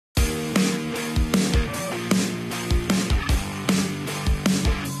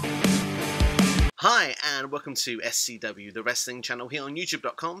Hi and welcome to SCW, the wrestling channel here on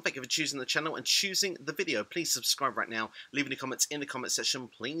YouTube.com. Thank you for choosing the channel and choosing the video. Please subscribe right now. Leave any comments in the comment section.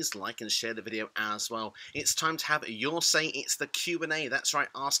 Please like and share the video as well. It's time to have your say. It's the Q&A. That's right,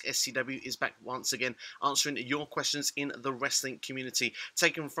 AskSCW is back once again answering your questions in the wrestling community.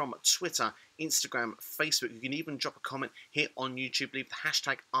 Taken from Twitter, Instagram, Facebook. You can even drop a comment here on YouTube. Leave the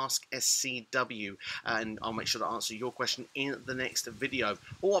hashtag AskSCW and I'll make sure to answer your question in the next video.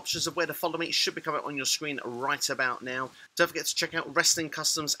 All options of where to follow me should be coming on your screen right about now. Don't forget to check out Wrestling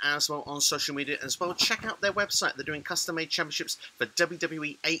Customs as well on social media as well. Check out their website. They're doing custom-made championships for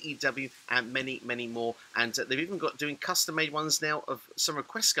WWE, AEW and many more. And they've even got doing custom-made ones now of some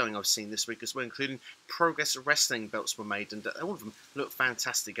requests going I've seen this week as well, including Progress Wrestling belts were made and all of them look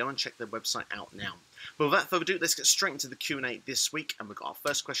fantastic. Go and check their website out now. But without further ado, let's get straight into the Q&A this week. And we've got our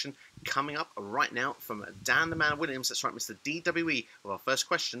first question coming up right now from Dan the Man Williams. That's right, Mr. DWE, with our first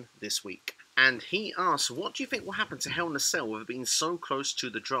question this week. And he asks, what do you think will happen to Hell in a Cell with it being so close to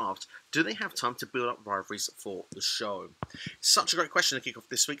the draft? Do they have time to build up rivalries for the show? Such a great question to kick off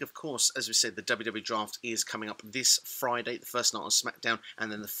this week. Of course, as we said, the WWE draft is coming up this Friday, the first night on SmackDown, and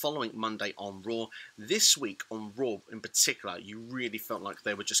then the following Monday on Raw. This week on Raw in particular, you really felt like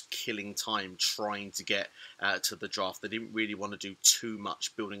they were just killing time trying to get to the draft. They didn't really want to do too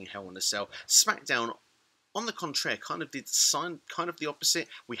much building Hell in a Cell. SmackDown, on the contrary, kind of the opposite.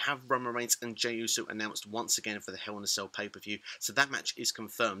 We have Roman Reigns and Jey Uso announced once again for the Hell in a Cell pay-per-view, so that match is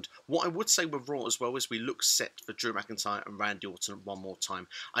confirmed. What I would say with Raw as well is we look set for Drew McIntyre and Randy Orton one more time.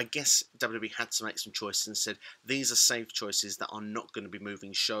 I guess WWE had to make some choices and said these are safe choices that are not going to be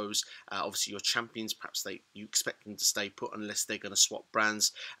moving shows. Obviously, your champions, perhaps you expect them to stay put unless they're going to swap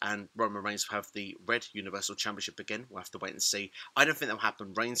brands, and Roman Reigns will have the Red Universal Championship again. We'll have to wait and see. I don't think that will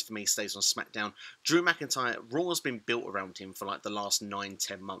happen. Reigns, for me, stays on SmackDown. Drew McIntyre, Raw's been built around him for like the last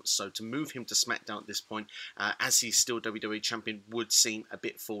 9-10 months, so to move him to SmackDown at this point, as he's still WWE Champion, would seem a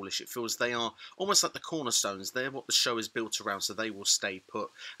bit foolish. It feels they are almost like the cornerstones. They're what the show is built around, so they will stay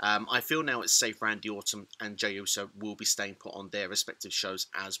put. I feel now it's safe Randy Orton and Jey Uso will be staying put on their respective shows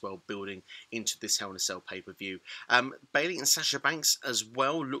as well, building into this Hell in a Cell pay-per-view. Bayley and Sasha Banks as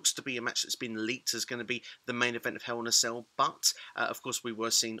well looks to be a match that's been leaked as going to be the main event of Hell in a Cell, but of course we were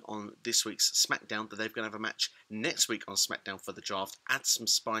seeing on this week's SmackDown that they're going to have a match next week on SmackDown for the draft. Add some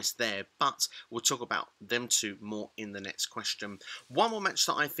spice there, but we'll talk about them two more in the next question. One more match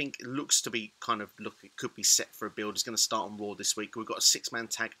that I think looks to be it could be set for a build is going to start on Raw this week. We've got a 6-man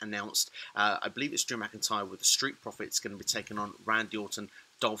tag announced. I believe it's Drew McIntyre with the Street Profits going to be taking on Randy Orton,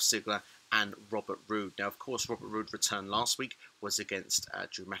 Dolph Ziggler and Robert Roode. Now, of course, Robert Roode returned last week, was against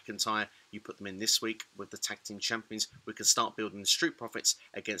Drew McIntyre. You put them in this week with the Tag Team Champions. We can start building the Street Profits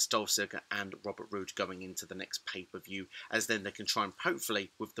against Dolph Ziggler and Robert Roode going into the next pay-per-view, as then they can try and hopefully,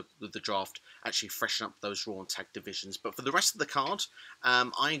 with the draft, actually freshen up those Raw and Tag divisions. But for the rest of the card,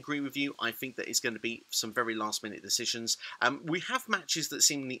 I agree with you. I think that it's going to be some very last-minute decisions. We have matches that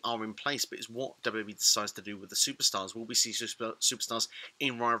seemingly are in place, but it's what WWE decides to do with the superstars. Will we see superstars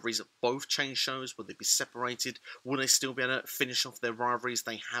in rivalries at both chain shows? Will they be separated? Will they still be able to finish off their rivalries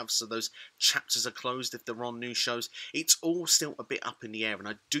they have so those chapters are closed if they're on new shows? It's all still a bit up in the air, and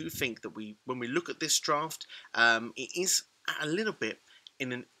I do think that when we look at this draft, it is a little bit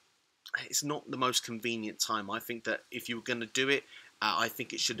it's not the most convenient time. I think that if you were going to do it, I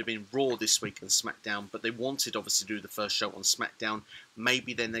think it should have been Raw this week and SmackDown, but they wanted obviously to do the first show on SmackDown.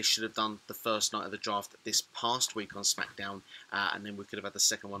 Maybe then they should have done the first night of the draft this past week on SmackDown, and then we could have had the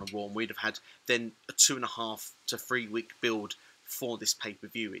second one on Raw, and we'd have had then a 2.5 to 3 week build for this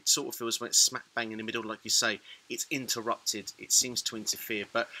pay-per-view. It sort of feels when it's smack bang in the middle, like you say, it's interrupted. It seems to interfere.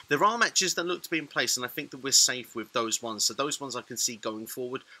 But there are matches that look to be in place, and I think that we're safe with those ones. So those ones I can see going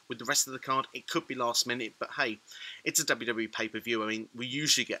forward. With the rest of the card, it could be last minute, but hey, it's a WWE pay-per-view. I mean, we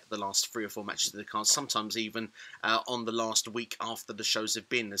usually get the last 3 or 4 matches of the card, sometimes even on the last week after the shows have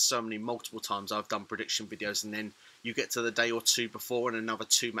been. There's so many multiple times I've done prediction videos, and then you get to the day or two before and another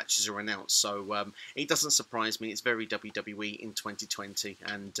 2 matches are announced. So it doesn't surprise me. It's very WWE in 2020,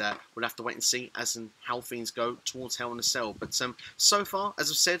 and we'll have to wait and see as and how things go towards Hell in a Cell. But so far,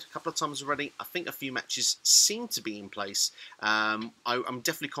 as I've said a couple of times already, I think a few matches seem to be in place. I'm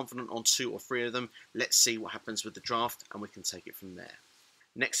definitely confident on 2 or 3 of them. Let's see what happens with the draft, and we can take it from there.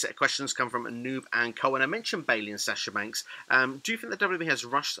 Next set of questions come from Noob and Cohen. I mentioned Bayley and Sasha Banks. Do you think that WWE has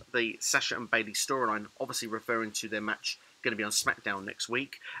rushed the Sasha and Bayley storyline, obviously referring to their match going to be on SmackDown next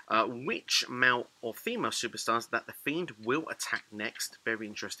week. Which male or female superstars that the Fiend will attack next? Very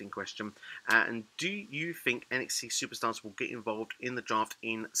interesting question. And do you think NXT superstars will get involved in the draft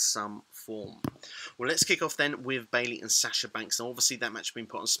in some form? Well, let's kick off then with Bayley and Sasha Banks. Now, obviously, that match being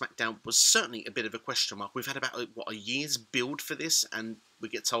put on SmackDown was certainly a bit of a question mark. We've had about, a year's build for this, and we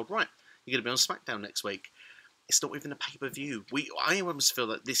get told, right, you're going to be on SmackDown next week. It's not even a pay-per-view. I almost feel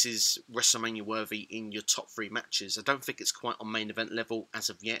that this is WrestleMania worthy in your top 3 matches. I don't think it's quite on main event level as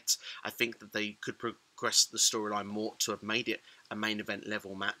of yet. I think that they could progress the storyline more to have made it a main event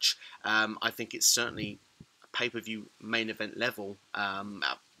level match. I think it's certainly a pay-per-view main event level.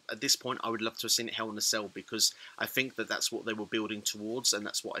 At this point, I would love to have seen it Hell in a Cell, because I think that that's what they were building towards, and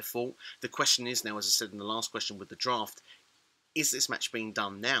that's what I thought. The question is now, as I said in the last question with the draft, is this match being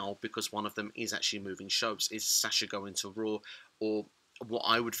done now because one of them is actually moving shows? Is Sasha going to Raw? Or what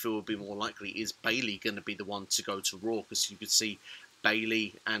I would feel would be more likely, is Bayley going to be the one to go to Raw? Because you could see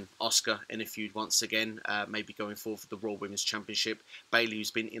Bayley and Asuka in a feud once again, maybe going forward for the Raw Women's Championship. Bayley,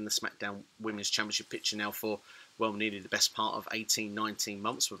 who's been in the SmackDown Women's Championship picture now for, well, nearly the best part of 18, 19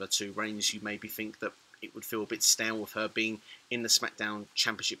 months with her 2 reigns. You maybe think that it would feel a bit stale with her being in the SmackDown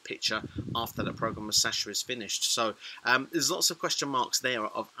Championship picture after the program with Sasha is finished. So there's lots of question marks there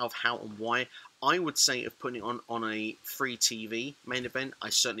of how and why. I would say of putting it on a free TV main event, I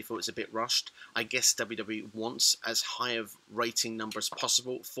certainly thought it's a bit rushed. I guess WWE wants as high of rating number as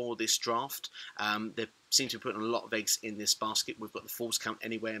possible for this draft. They seem to be putting a lot of eggs in this basket. We've got the Falls Count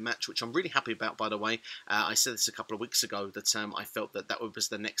Anywhere match, which I'm really happy about, by the way. I said this a couple of weeks ago, that I felt that was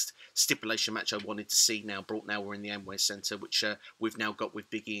the next stipulation match I wanted to see now we're in the Amway Centre, which we've now got with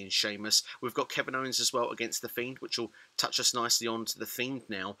Big E and Sheamus. We've got Kevin Owens as well against The Fiend, which will touch us nicely on to The Fiend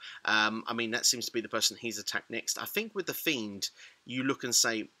now. I mean, that seems to be the person he's attacked next. I think with The Fiend, you look and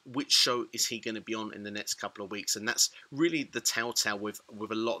say, which show is he going to be on in the next couple of weeks? And that's really the telltale with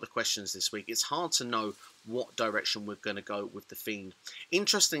a lot of the questions this week. It's hard to know what direction we're going to go with The Fiend.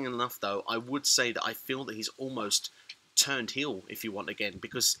 Interesting enough, though, I would say that I feel that he's almost turned heel, if you want, again,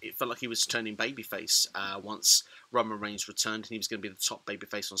 because it felt like he was turning babyface once Roman Reigns returned and he was going to be the top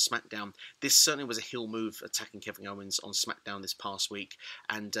babyface on SmackDown. This certainly was a heel move, attacking Kevin Owens on SmackDown this past week,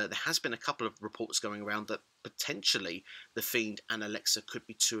 and there has been a couple of reports going around that potentially The Fiend and Alexa could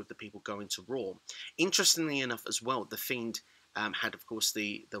be 2 of the people going to Raw. Interestingly enough as well, The Fiend had, of course,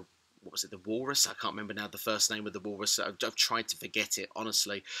 the what was it, the Walrus? I can't remember now the first name of the Walrus. I've tried to forget it,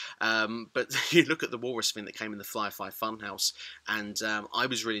 honestly. But you look at the Walrus thing that came in the Firefly Funhouse, and I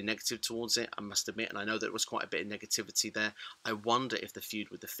was really negative towards it, I must admit, and I know there was quite a bit of negativity there. I wonder if the feud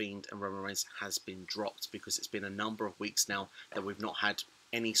with The Fiend and Roman Reigns has been dropped, because it's been a number of weeks now that we've not had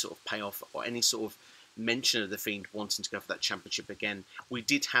any sort of payoff or any sort of mention of The Fiend wanting to go for that championship again. We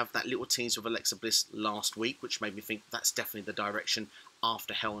did have that little tease with Alexa Bliss last week, which made me think that's definitely the direction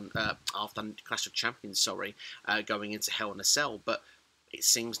after after Clash of Champions, going into Hell in a Cell. But it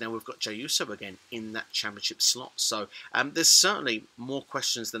seems now we've got Jey Uso again in that championship slot. So there's certainly more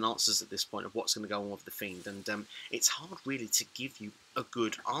questions than answers at this point of what's going to go on with The Fiend. And it's hard really to give you a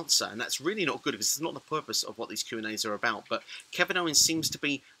good answer. And that's really not good, because it's not the purpose of what these Q&As are about. But Kevin Owens seems to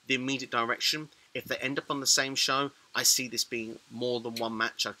be the immediate direction. If they end up on the same show, I see this being more than one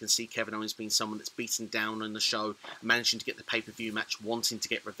match. I can see Kevin Owens being someone that's beaten down on the show, managing to get the pay-per-view match, wanting to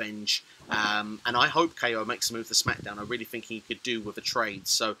get revenge. And I hope KO makes a move to SmackDown. I really think he could do with a trade.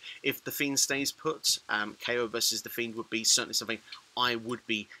 So if The Fiend stays put, KO versus The Fiend would be certainly something I would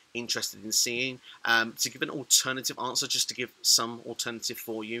be interested in seeing. To give an alternative answer, just to give some alternative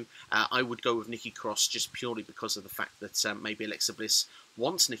for you, I would go with Nikki Cross, just purely because of the fact that maybe Alexa Bliss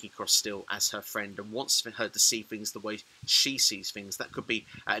wants Nikki Cross still as her friend and wants her to see things the way she sees things. That could be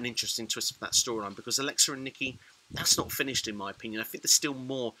an interesting twist for that storyline, because Alexa and Nikki, that's not finished in my opinion. I think there's still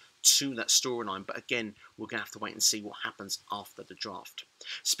more to that storyline, but again, we're going to have to wait and see what happens after the draft.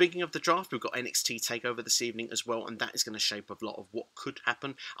 Speaking of the draft, we've got NXT TakeOver this evening as well, and that is going to shape a lot of what could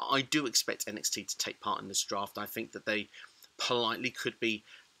happen. I do expect NXT to take part in this draft. I think that they politely could be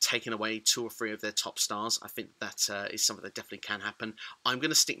taking away 2 or 3 of their top stars. I think that is something that definitely can happen. I'm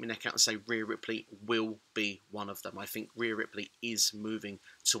going to stick my neck out and say Rhea Ripley will be one of them. I think Rhea Ripley is moving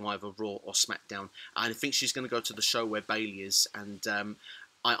to either Raw or SmackDown. I think she's going to go to the show where Bayley is, and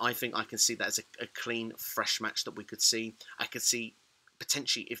I think I can see that as a clean, fresh match that we could see. I could see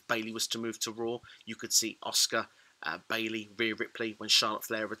potentially if Bayley was to move to Raw, you could see Asuka, Bayley, Rhea Ripley when Charlotte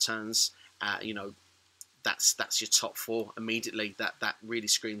Flair returns. That's your top 4 immediately. That really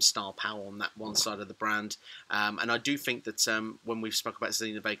screams star power on that one side of the brand. And I do think that when we spoke about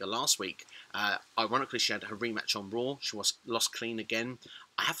Zelina Vega last week, ironically she had her rematch on Raw. She was lost clean again.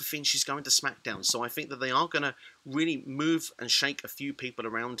 I have a feeling she's going to SmackDown. So I think that they are going to really move and shake a few people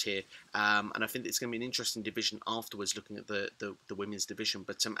around here. And I think it's going to be an interesting division afterwards, looking at the women's division.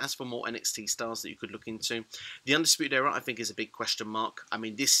 But as for more NXT stars that you could look into, the Undisputed Era, I think, is a big question mark. I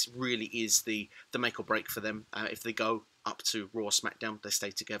mean, this really is the make or break for them. If they go up to Raw or SmackDown, they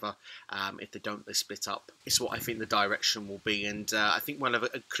stay together. If they don't, they split up. It's what I think the direction will be, and I think we'll have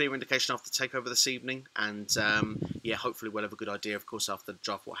a clear indication after TakeOver this evening, and yeah, hopefully we'll have a good idea, of course, after the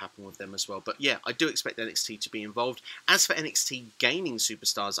draft what happened with them as well. But yeah, I do expect NXT to be involved. As for NXT gaining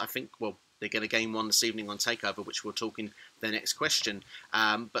superstars, I think, well, they're going to gain one this evening on TakeOver, which we'll talk in the next question.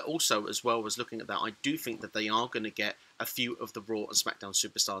 But also, as well as looking at that, I do think that they are going to get a few of the Raw and SmackDown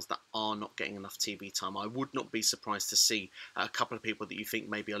superstars that are not getting enough TV time. I would not be surprised to see a couple of people that you think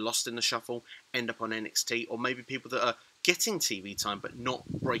maybe are lost in the shuffle end up on NXT, or maybe people that are getting TV time but not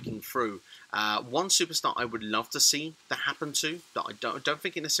breaking through. One superstar I would love to see that happen to, that I don't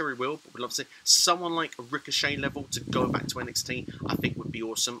think it necessarily will, but would love to see someone like a Ricochet level to go back to NXT, I think would be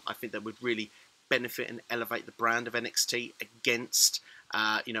awesome. I think that would really benefit and elevate the brand of NXT against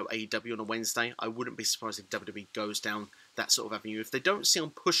AEW on a Wednesday. I wouldn't be surprised if WWE goes down that sort of avenue. If they don't see on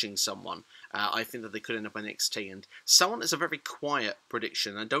pushing someone, I think that they could end up on NXT. And someone that's a very quiet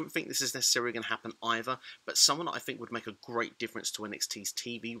prediction, I don't think this is necessarily going to happen either, but someone that I think would make a great difference to NXT's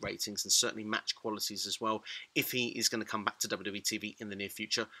TV ratings and certainly match qualities as well, if he is going to come back to WWE TV in the near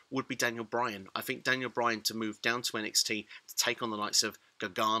future, would be Daniel Bryan. I think Daniel Bryan to move down to NXT to take on the likes of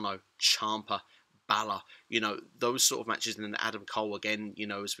Gargano, Ciampa, Balor, those sort of matches, and then Adam Cole again,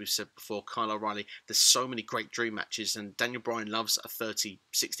 as we've said before, Kyle O'Reilly. There's so many great dream matches, and Daniel Bryan loves a 30,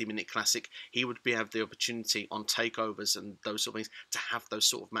 60-minute classic. He would have the opportunity on takeovers and those sort of things to have those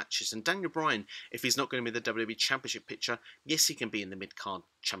sort of matches. And Daniel Bryan, if he's not going to be the WWE Championship picture, yes, he can be in the mid-card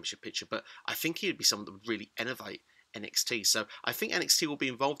Championship picture, but I think he would be someone that would really innovate NXT. So I think NXT will be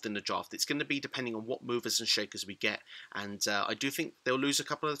involved in the draft. It's going to be depending on what movers and shakers we get, and I do think they'll lose a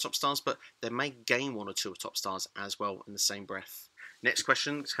couple of the top stars, but they may gain one or two top stars as well in the same breath. Next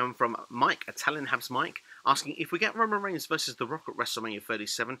question is coming from Mike, Italian Habs Mike, asking, if we get Roman Reigns versus The Rock at WrestleMania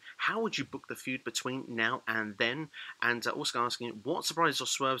 37, how would you book the feud between now and then? And also asking, what surprises or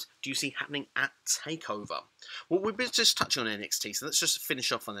swerves do you see happening at TakeOver? Well, we're just touching on NXT, so let's just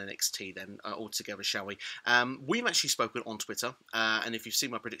finish off on NXT then altogether, shall we? We've actually spoken on Twitter, and if you've seen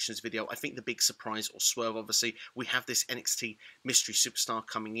my predictions video, I think the big surprise or swerve, obviously, we have this NXT mystery superstar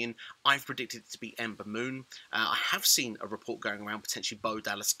coming in. I've predicted it to be Ember Moon. I have seen a report going around, potentially Bo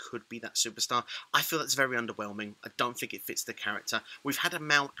Dallas could be that superstar. I feel that's very underwhelming. I don't think it fits the character. We've had a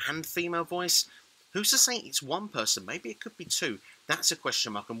male and female voice. Who's to say it's one person? Maybe it could be two. That's a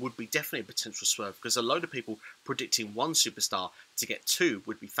question mark and would be definitely a potential swerve, because a load of people predicting one superstar to get two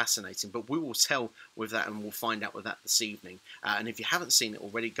would be fascinating. But we will tell with that, and we'll find out with that this evening. And if you haven't seen it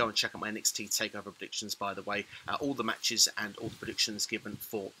already, go and check out my NXT TakeOver predictions, by the way. All the matches and all the predictions given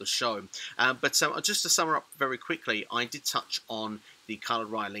for the show. But just to sum up very quickly, I did touch on the Kyle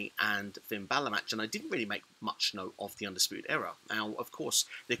O'Reilly and Finn Balor match, and I didn't really make much note of the Undisputed Era. Now, of course,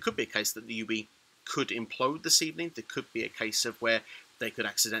 there could be a case that the UB could implode this evening. There could be a case of where they could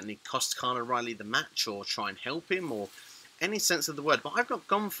accidentally cost Kyle O'Reilly the match or try and help him, or any sense of the word. But I've not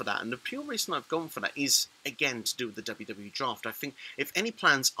gone for that, and the pure reason I've gone for that is, again, to do with the WWE draft. I think if any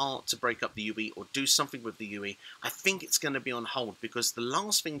plans are to break up the UE or do something with the UE, I think it's going to be on hold, because the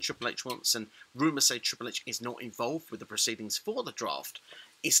last thing Triple H wants, and rumours say Triple H is not involved with the proceedings for the draft,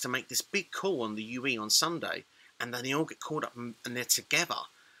 is to make this big call on the UE on Sunday, and then they all get called up and they're together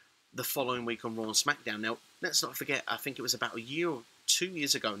the following week on Raw and SmackDown. Now, let's not forget, I think it was about a year or 2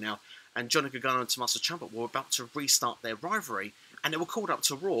 years ago now, and Johnny Gargano and Tommaso Ciampa were about to restart their rivalry, and they were called up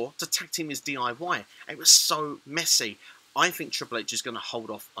to Raw to tag team as DIY. It was so messy. I think Triple H is going to hold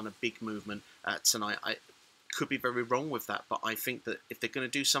off on a big movement tonight. I could be very wrong with that, but I think that if they're going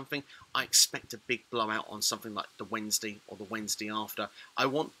to do something, I expect a big blowout on something like the Wednesday or the Wednesday after.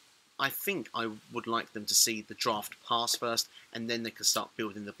 I think I would like them to see the draft pass first, and then they can start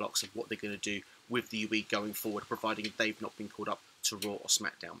building the blocks of what they're going to do with the UE going forward, providing they've not been called up to Raw or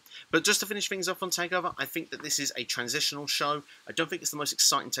SmackDown. But just to finish things off on TakeOver, I think that this is a transitional show. I don't think it's the most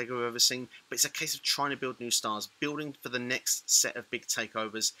exciting TakeOver I've ever seen, but it's a case of trying to build new stars, building for the next set of big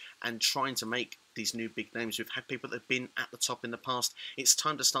takeovers, and trying to make these new big names. We've had people that have been at the top in the past. It's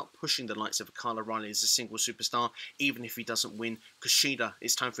time to start pushing the likes of Kyle O'Reilly as a single superstar, even if he doesn't win. Kushida,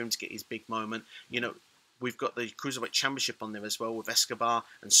 it's time for him to get his big moment. We've got the Cruiserweight Championship on there as well with Escobar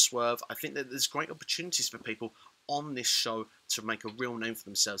and Swerve. I think that there's great opportunities for people on this show to make a real name for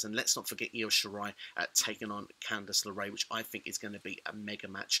themselves. And let's not forget Io Shirai taking on Candice LeRae, which I think is going to be a mega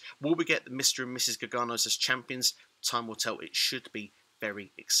match. Will we get Mr. and Mrs. Garganos as champions? Time will tell. It should be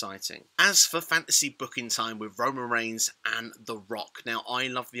very exciting. As for fantasy booking time with Roman Reigns and The Rock, now I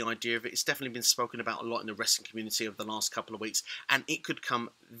love the idea of it. It's definitely been spoken about a lot in the wrestling community over the last couple of weeks, and it could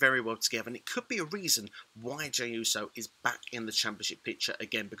come very well together, and it could be a reason why Jey Uso is back in the championship picture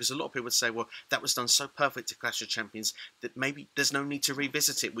again, because a lot of people would say, well, that was done so perfect to Clash of Champions that maybe there's no need to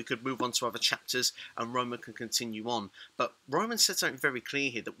revisit it. We could move on to other chapters and Roman can continue on. But Roman said something very clear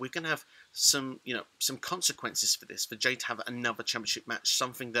here, that we're going to have some consequences for this, for Jey to have another championship match,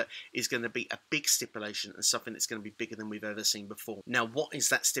 something that is going to be a big stipulation and something that's going to be bigger than we've ever seen before. Now, what is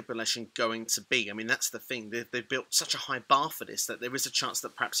that stipulation going to be? I mean, that's the thing. They've built such a high bar for this that there is a chance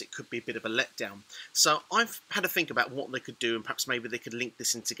that perhaps it could be a bit of a letdown. So I've had to think about what they could do, and perhaps maybe they could link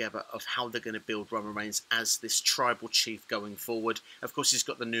this in together of how they're going to build Roman Reigns as this tribal chief going forward. Of course, he's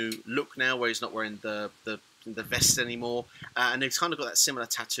got the new look now where he's not wearing the vest anymore, and they've kind of got that similar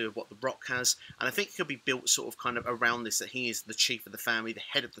tattoo of what The Rock has, and I think it could be built sort of kind of around this, that he is the chief of the family, the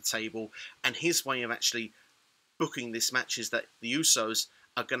head of the table, and his way of actually booking this match is that the Usos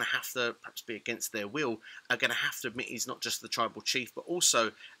are going to have to, perhaps be against their will, are going to have to admit he's not just the tribal chief, but also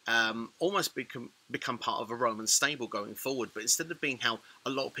almost become part of a Roman stable going forward. But instead of being how a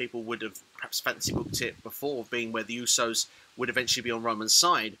lot of people would have perhaps fancy booked it before, being where the Usos would eventually be on Roman's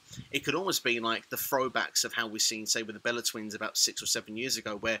side, it could almost be like the throwbacks of how we've seen, say, with the Bella Twins about 6 or 7 years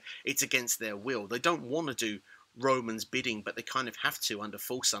ago, where it's against their will. They don't want to do Roman's bidding, but they kind of have to under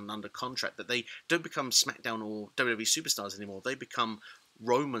full sun, under contract, that they don't become SmackDown or WWE superstars anymore. They become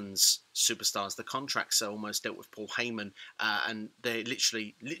Roman's superstars. The contracts are almost dealt with Paul Heyman, and they're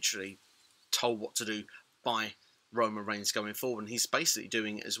literally told what to do by Roman Reigns going forward, and he's basically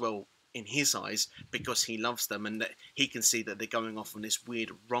doing it as well in his eyes because he loves them, and that he can see that they're going off in this weird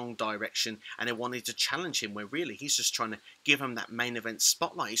wrong direction, and they wanted to challenge him, where really he's just trying to give him that main event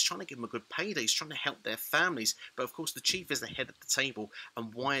spotlight. He's trying to give them a good payday. He's trying to help their families. But of course the chief is the head of the table,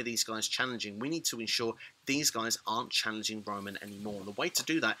 and why are these guys challenging? We need to ensure these guys aren't challenging Roman anymore, and the way to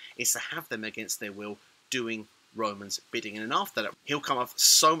do that is to have them against their will doing Roman's bidding. And then after that, he'll come off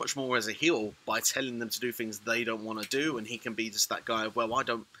so much more as a heel by telling them to do things they don't want to do, and he can be just that guy of, well,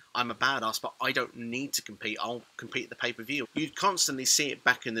 I'm a badass, but I don't need to compete. I'll compete at the pay-per-view. You'd constantly see it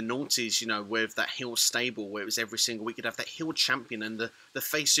back in the noughties, with that heel stable, where it was every single week you'd have that heel champion and the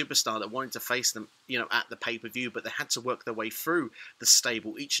face superstar that wanted to face them, at the pay-per-view, but they had to work their way through the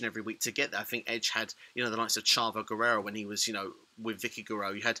stable each and every week to get there. I think Edge had, the likes of Chavo Guerrero when he was, with Vicky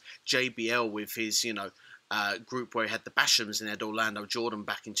Guerrero. You had JBL with his, group where he had the Bashams and had Orlando Jordan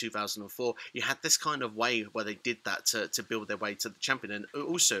back in 2004. You had this kind of way where they did that to build their way to the champion, and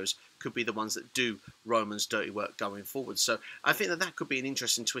Usos could be the ones that do Roman's dirty work going forward. So I think that could be an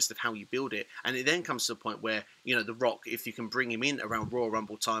interesting twist of how you build it, and it then comes to a point where, The Rock, if you can bring him in around Royal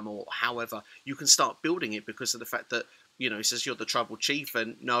Rumble time or however, you can start building it because of the fact that he says you're the tribal chief,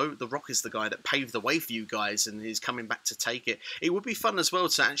 and no, The Rock is the guy that paved the way for you guys, and he's coming back to take it. It would be fun as well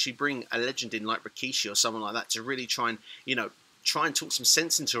to actually bring a legend in like Rikishi or someone like that to really try and talk some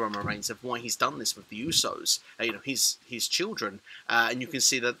sense into Roman Reigns of why he's done this with the Usos, his children, and you can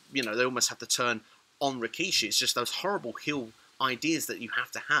see that they almost have to turn on Rikishi. It's just those horrible heel ideas that you have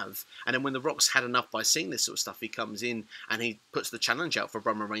to have, and then when The Rock's had enough by seeing this sort of stuff, he comes in and he puts the challenge out for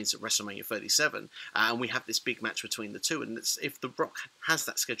Roman Reigns at WrestleMania 37, and we have this big match between the two, and if The Rock has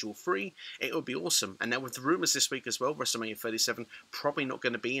that schedule free, it would be awesome. And now with the rumours this week as well, WrestleMania 37 probably not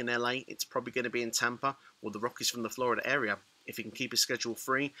going to be in LA, it's probably going to be in Tampa. Well, The Rock is from the Florida area. If he can keep his schedule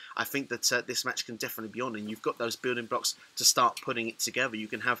free, I think that this match can definitely be on, and you've got those building blocks to start putting it together. You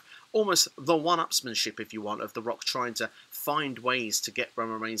can have almost the one-upsmanship, if you want, of The Rock trying to find ways to get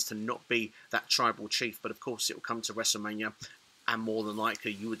Roman Reigns to not be that tribal chief. But of course, it will come to WrestleMania, and more than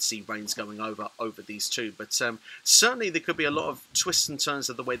likely, you would see Reigns going over these two. But certainly, there could be a lot of twists and turns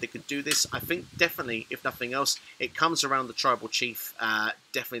of the way they could do this. I think definitely, if nothing else, it comes around the tribal chief.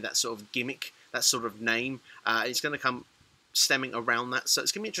 Definitely that sort of gimmick, that sort of name. It's going to come stemming around that, so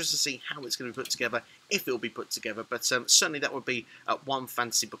it's going to be interesting to see how it's going to be put together, if it will be put together. But certainly that would be one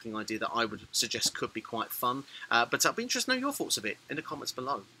fantasy booking idea that I would suggest could be quite fun. But I'd be interested to know your thoughts of it in the comments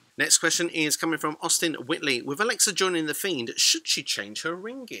below. Next question is coming from Austin Whitley. With Alexa joining the Fiend, should she change her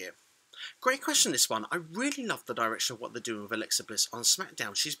ring gear? Great question, this one. I really love the direction of what they're doing with Alexa Bliss on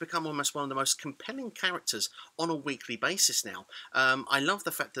SmackDown. She's become almost one of the most compelling characters on a weekly basis now. I love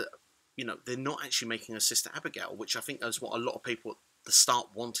the fact that they're not actually making her sister Abigail, which I think is what a lot of people at the start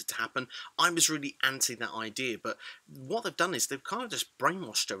wanted to happen. I was really anti that idea, but what they've done is they've kind of just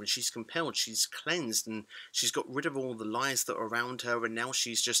brainwashed her, and she's compelled, she's cleansed, and she's got rid of all the lies that are around her, and now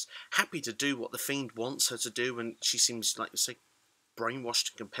she's just happy to do what the Fiend wants her to do, and she seems, like you say,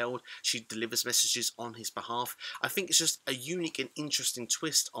 brainwashed and compelled. She delivers messages on his behalf. I think it's just a unique and interesting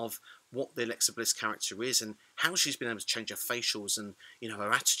twist of what the Alexa Bliss character is and how she's been able to change her facials and, you know,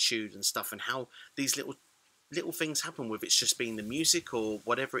 her attitude and stuff, and how these little things happen with it's just being the music or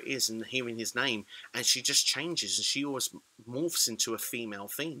whatever it is and hearing his name, and she just changes and she always morphs into a female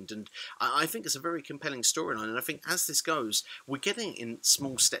Fiend. And I think it's a very compelling storyline, and I think as this goes, we're getting in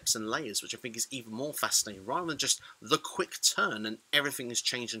small steps and layers, which I think is even more fascinating. Rather than just the quick turn and everything is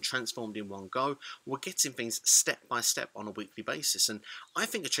changed and transformed in one go, we're getting things step by step on a weekly basis. And I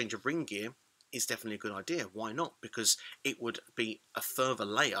think a change of ring gear is definitely a good idea. Why not? Because it would be a further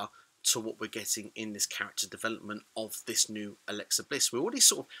layer to what we're getting in this character development of this new Alexa Bliss. We're already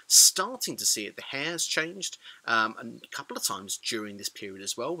sort of starting to see it. The hair's changed a couple of times during this period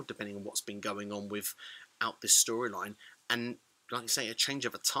as well, depending on what's been going on without this storyline. And like I say, a change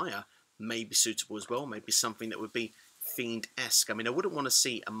of attire may be suitable as well, maybe something that would be Fiend-esque. I mean, I wouldn't want to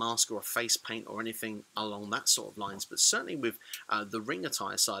see a mask or a face paint or anything along that sort of lines, but certainly with the ring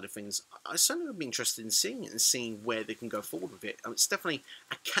attire side of things, I certainly would be interested in seeing it and seeing where they can go forward with it. It's definitely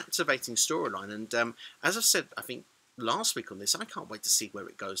a captivating storyline, and as I've said, I think last week on this, I can't wait to see where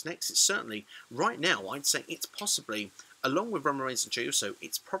it goes next. It's certainly, right now, I'd say it's possibly, along with Roman Reigns and Jey Uso,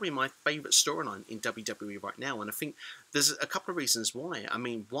 it's probably my favourite storyline in WWE right now, and I think there's a couple of reasons why. I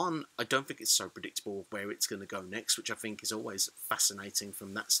mean, one, I don't think it's so predictable where it's going to go next, which I think is always fascinating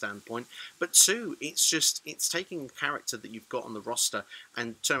from that standpoint. But two, it's taking a character that you've got on the roster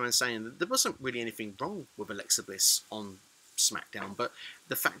and turning around saying that there wasn't really anything wrong with Alexa Bliss on SmackDown, but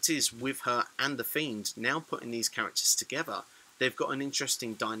the fact is, with her and the Fiend now putting these characters together, they've got an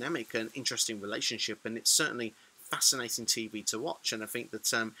interesting dynamic, an interesting relationship, and it's certainly fascinating TV to watch. And I think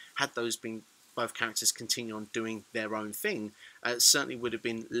that had those been both characters continue on doing their own thing, it certainly would have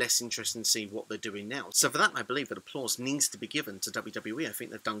been less interesting to see what they're doing now. So for that, I believe that applause needs to be given to WWE. I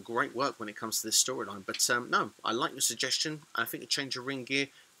think they've done great work when it comes to this storyline. But no, I like your suggestion. I think a change of ring gear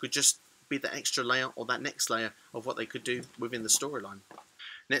could just be that extra layer or that next layer of what they could do within the storyline.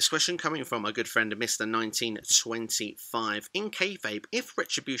 Next question coming from my good friend Mr. 1925. In kayfabe, if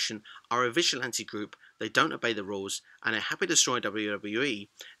Retribution are a vigilante group, they don't obey the rules, and are happy to destroy WWE,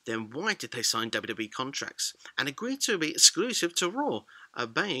 then why did they sign WWE contracts and agree to be exclusive to Raw,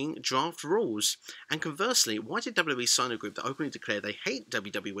 obeying draft rules? And conversely, why did WWE sign a group that openly declare they hate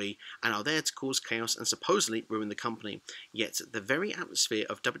WWE and are there to cause chaos and supposedly ruin the company? Yet the very atmosphere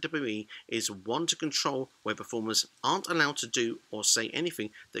of WWE is one to control, where performers aren't allowed to do or say anything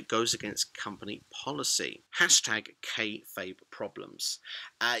that goes against company policy. Hashtag kayfabe problems.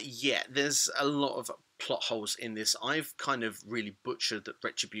 Yeah, there's a lot of plot holes in this. I've kind of really butchered the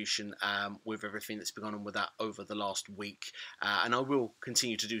Retribution with everything that's been going on with that over the last week, and I will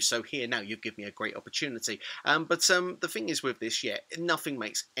continue to do so here. Now you've given me a great opportunity, but the thing is with this, yeah, nothing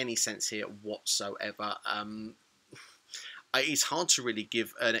makes any sense here whatsoever. It's hard to really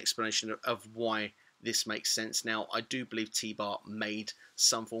give an explanation of why this makes sense. Now, I do believe T-Bar made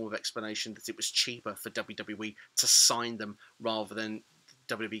some form of explanation that it was cheaper for WWE to sign them rather than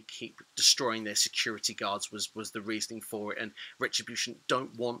WWE keep destroying their security guards was the reasoning for it. And Retribution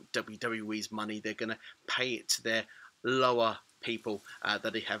don't want WWE's money. They're going to pay it to their lower people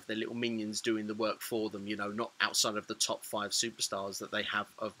that they have, their little minions doing the work for them, you know, not outside of the top 5 superstars that they have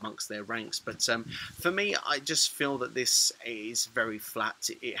amongst their ranks. But for me, I just feel that this is very flat.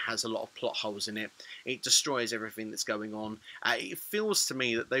 It has a lot of plot holes in it. It destroys everything that's going on. It feels to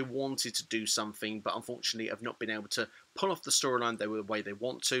me that they wanted to do something, but unfortunately have not been able to pull off the storyline the way they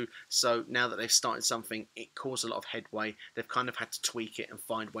want to. So now that they've started something, it caused a lot of headway. They've kind of had to tweak it and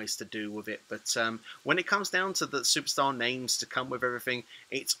find ways to do with it. But when it comes down to the superstar names to come with everything,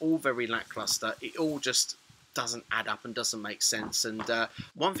 it's all very lackluster. It all just doesn't add up and doesn't make sense. And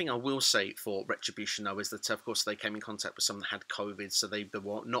one thing I will say for Retribution, though, is that, of course, they came in contact with someone that had COVID, so they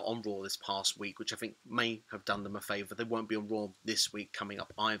were not on Raw this past week, which I think may have done them a favour. They won't be on Raw this week coming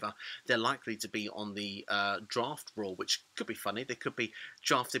up either. They're likely to be on the draft Raw, which could be funny. They could be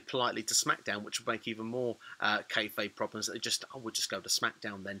drafted politely to SmackDown, which would make even more kayfabe problems. They just, I would just go to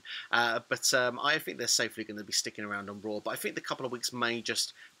SmackDown then. But I think they're safely going to be sticking around on Raw. But I think the couple of weeks may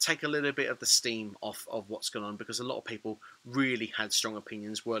just take a little bit of the steam off of what's going on, because a lot of people really had strong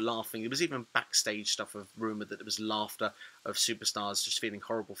opinions, were laughing. There was even backstage stuff of rumour that there was laughter of superstars just feeling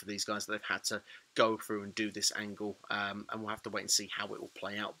horrible for these guys that they've had to go through and do this angle, and we'll have to wait and see how it will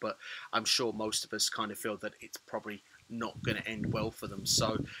play out. But I'm sure most of us kind of feel that it's probably not going to end well for them.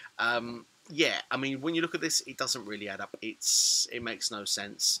 So yeah, I mean, when you look at this, it doesn't really add up. It makes no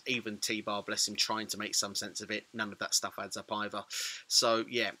sense. Even T-Bar, bless him, trying to make some sense of it, none of that stuff adds up either. So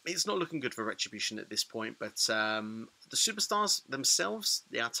yeah, it's not looking good for Retribution at this point. But the superstars themselves,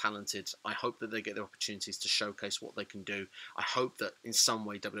 they are talented. I hope that they get the opportunities to showcase what they can do. I hope that in some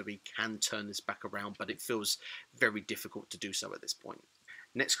way WWE can turn this back around, but it feels very difficult to do so at this point.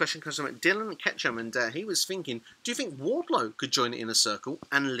 Next question comes from Dylan Ketchum, and he was thinking, do you think Wardlow could join the Inner Circle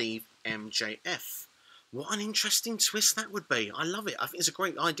and leave MJF? What an interesting twist that would be. I love it. I think it's a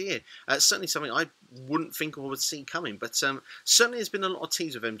great idea. Certainly something I wouldn't think I would see coming, but certainly there's been a lot of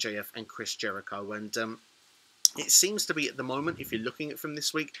tease with MJF and Chris Jericho, and it seems to be at the moment, if you're looking at it from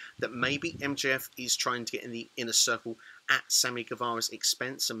this week, that maybe MJF is trying to get in the Inner Circle at Sammy Guevara's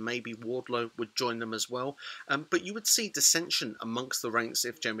expense, and maybe Wardlow would join them as well. But you would see dissension amongst the ranks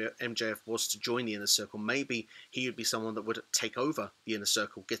if MJF was to join the Inner Circle. Maybe he would be someone that would take over the Inner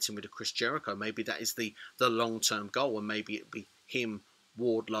Circle, getting rid of Chris Jericho. Maybe that is the long-term goal, and maybe it would be him,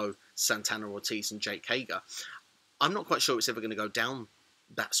 Wardlow, Santana Ortiz, and Jake Hager. I'm not quite sure it's ever going to go down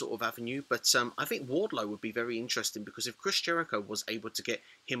that sort of avenue, but I think Wardlow would be very interesting, because if Chris Jericho was able to get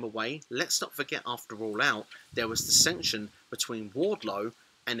him away, let's not forget, after All Out, there was dissension between Wardlow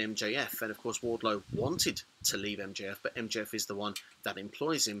and MJF, and of course Wardlow wanted to leave MJF, but MJF is the one that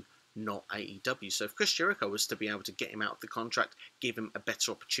employs him, not AEW. So if Chris Jericho was to be able to get him out of the contract, give him a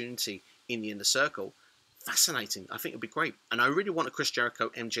better opportunity in the Inner Circle, fascinating. I think it would be great. And I really want a Chris Jericho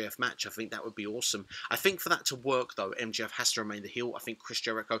MJF match. I think that would be awesome. I think for that to work, though, MJF has to remain the heel. I think Chris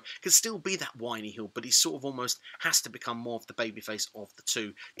Jericho can still be that whiny heel, but he sort of almost has to become more of the babyface of the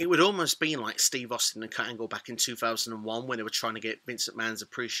two. It would almost be like Steve Austin and Kurt Angle back in 2001, when they were trying to get Vince McMahon's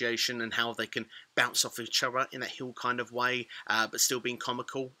appreciation and how they can bounce off each other in that heel kind of way, but still being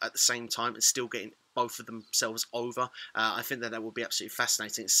comical at the same time and still getting both of themselves over. I think that would be absolutely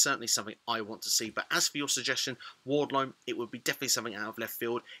fascinating. It's certainly something I want to see. But as for your suggestion, Wardlow, it would be definitely something out of left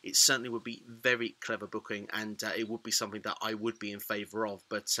field. It certainly would be very clever booking, and it would be something that I would be in favour of.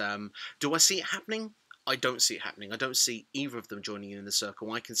 But do I see it happening? I don't see it happening. I don't see either of them joining in the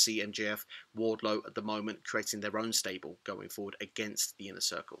circle. I can see MJF, Wardlow at the moment creating their own stable going forward against the Inner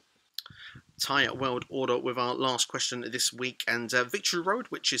Circle. Tie at World Order with our last question this week, and Victory Road,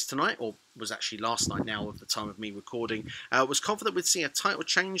 which is tonight, or was actually last night now at the time of me recording, was confident we'd see a title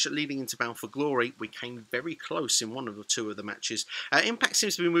change leading into Bound for Glory. We came very close in one of the two of the matches. Impact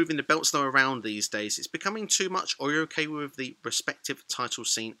seems to be moving the belts though around these days. It's becoming too much, or you're okay with the respective title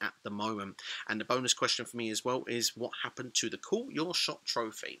scene at the moment? And the bonus question for me as well is, what happened to the Call Your Shot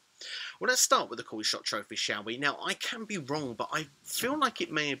trophy? Well, let's start with the Call Your Shot trophy, shall we? Now, I can be wrong, but I feel like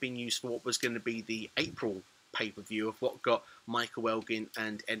it may have been used for what was going to be the April pay-per-view of what got Michael Elgin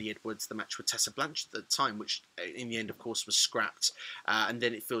and Eddie Edwards the match with Tessa Blanchard at the time, which in the end, of course, was scrapped. And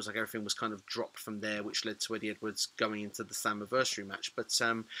then it feels like everything was kind of dropped from there, which led to Eddie Edwards going into the Slammiversary match. But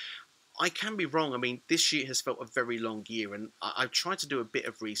I can be wrong. I mean, this year has felt a very long year, and I've tried to do a bit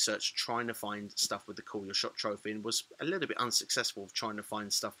of research trying to find stuff with the Call Your Shot trophy, and was a little bit unsuccessful of trying to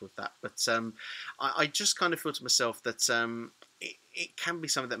find stuff with that. But I just kind of feel to myself that it can be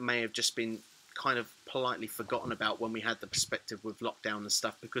something that may have just been kind of politely forgotten about when we had the perspective with lockdown and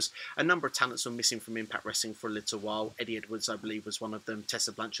stuff, because a number of talents were missing from Impact Wrestling for a little while. Eddie Edwards, I believe, was one of them.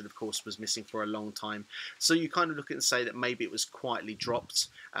 Tessa Blanchard, of course, was missing for a long time. So you kind of look at it and say that maybe it was quietly dropped.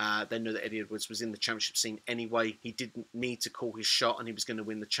 They knew that Eddie Edwards was in the championship scene anyway. He didn't need to call his shot, and he was going to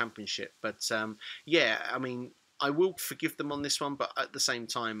win the championship. But yeah, I mean, I will forgive them on this one, but at the same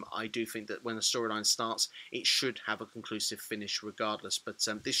time, I do think that when the storyline starts, it should have a conclusive finish regardless. But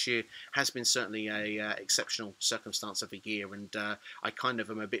this year has been certainly a exceptional circumstance of a year, and I kind of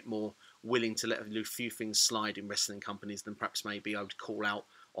am a bit more willing to let a few things slide in wrestling companies than perhaps maybe I would call out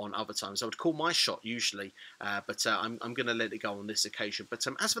on other times. I would call my shot usually, but I'm going to let it go on this occasion. But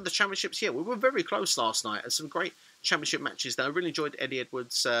as for the championships, yeah, we were very close last night. There's some great championship matches there. I really enjoyed Eddie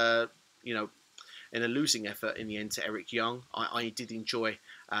Edwards, in a losing effort in the end to Eric Young. I did enjoy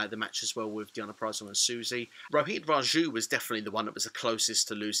the match as well with Deonna Purrazzo and Susie. Rohit Raju was definitely the one that was the closest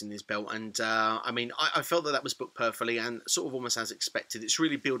to losing his belt, and I mean, I felt that was booked perfectly and sort of almost as expected. It's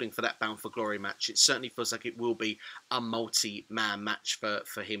really building for that Bound for Glory match. It certainly feels like it will be a multi-man match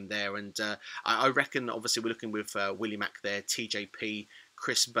for him there, and I reckon, obviously, we're looking with Willie Mack there, TJP,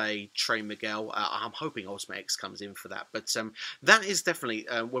 Chris Bay, Trey Miguel. I'm hoping Ultimate X comes in for that. But that is definitely,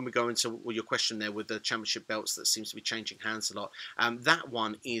 when we go into your question there with the championship belts that seems to be changing hands a lot, that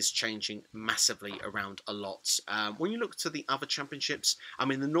one is changing massively around a lot. When you look to the other championships, I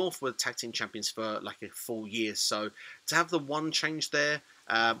mean, the North were tag team champions for like a full year. So to have the one change there,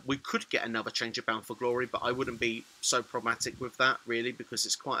 We could get another change of Bound for Glory, but I wouldn't be so problematic with that, really, because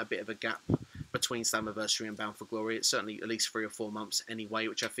it's quite a bit of a gap between Slammiversary and Bound for Glory. It's certainly at least 3 or 4 months anyway,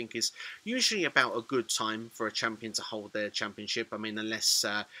 which I think is usually about a good time for a champion to hold their championship. I mean, unless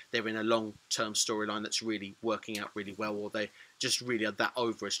they're in a long-term storyline that's really working out really well, or they just really are that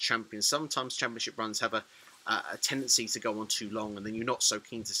over as champions. Sometimes championship runs have a tendency to go on too long, and then you're not so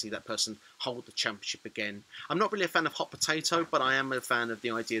keen to see that person hold the championship again. I'm not really a fan of hot potato, but I am a fan of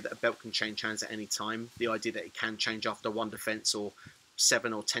the idea that a belt can change hands at any time. The idea that it can change after 1 defense or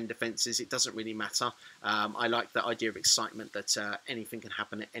 7 or 10 defenses, it doesn't really matter. I like the idea of excitement that anything can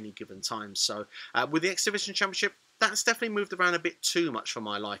happen at any given time. So with the X Division Championship, that's definitely moved around a bit too much for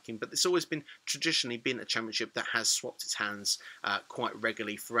my liking, but it's always been traditionally been a championship that has swapped its hands quite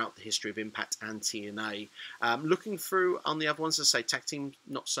regularly throughout the history of Impact and TNA. Looking through on the other ones, as I say, tag team,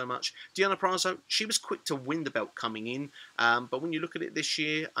 not so much. Deonna Purrazzo, she was quick to win the belt coming in, but when you look at it this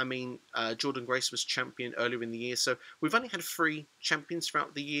year, I mean, Jordynne Grace was champion earlier in the year, so we've only had 3 champions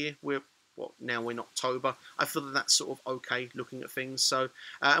throughout the year. Now we're in October. I feel that that's sort of okay looking at things. So,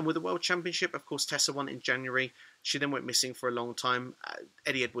 and with the World Championship, of course, Tessa won in January. She then went missing for a long time.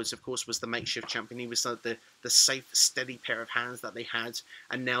 Eddie Edwards, of course, was the makeshift champion. He was the safe, steady pair of hands that they had.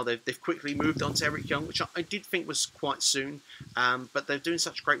 And now they've quickly moved on to Eric Young, which I did think was quite soon. But they're doing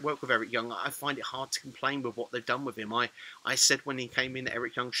such great work with Eric Young. I find it hard to complain with what they've done with him. I said when he came in that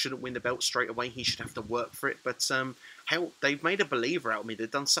Eric Young shouldn't win the belt straight away. He should have to work for it. But hell, they've made a believer out of me. They've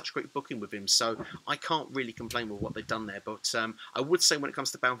done such great booking with him. So I can't really complain with what they've done there. But I would say when it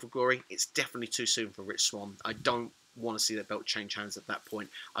comes to Bound for Glory, it's definitely too soon for Rich Swann. I don't want to see that belt change hands at that point.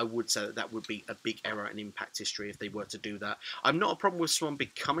 I would say that would be a big error in Impact history if they were to do that. I'm not a problem with Swann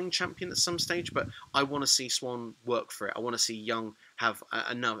becoming champion at some stage, but I want to see Swann work for it. I want to see Young have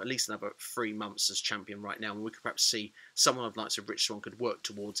at least another 3 months as champion right now, and we could perhaps see someone of likes of Rich Swann could work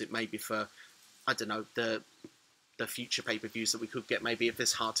towards it, maybe for, I don't know, the future pay-per-views that we could get, maybe if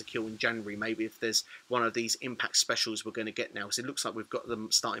there's Hard to Kill in January, maybe if there's one of these Impact specials we're going to get now, because it looks like we've got them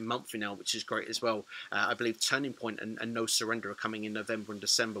starting monthly now, which is great as well. I believe Turning Point and No Surrender are coming in November and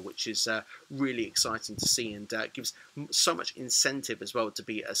December, which is really exciting to see, and gives so much incentive as well to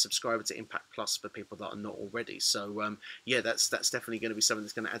be a subscriber to Impact Plus for people that are not already. So yeah, that's definitely going to be something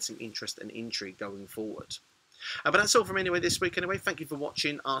that's going to add some interest and intrigue going forward. But that's all from me anyway this week anyway. Thank you for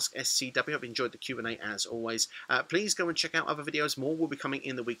watching Ask SCW. I've enjoyed the Q&A as always. Please go and check out other videos. More will be coming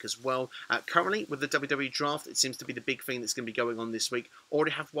in the week as well. Currently with the WWE Draft, it seems to be the big thing that's going to be going on this week.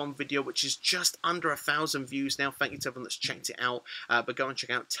 Already have one video which is just under 1,000 views now. Thank you to everyone that's checked it out. But go and check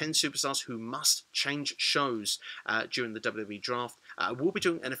out 10 superstars who must change shows during the WWE Draft. We'll be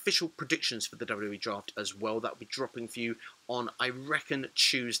doing an official predictions for the WWE Draft as well. That'll be dropping for you on, I reckon,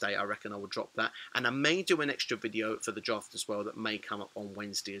 Tuesday. I reckon I will drop that. And I may do an extra video for the draft as well that may come up on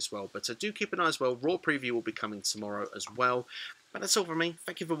Wednesday as well. But do keep an eye as well. Raw preview will be coming tomorrow as well. But that's all from me.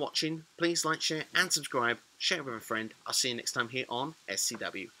 Thank you for watching. Please like, share and subscribe. Share with a friend. I'll see you next time here on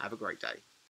SCW. Have a great day.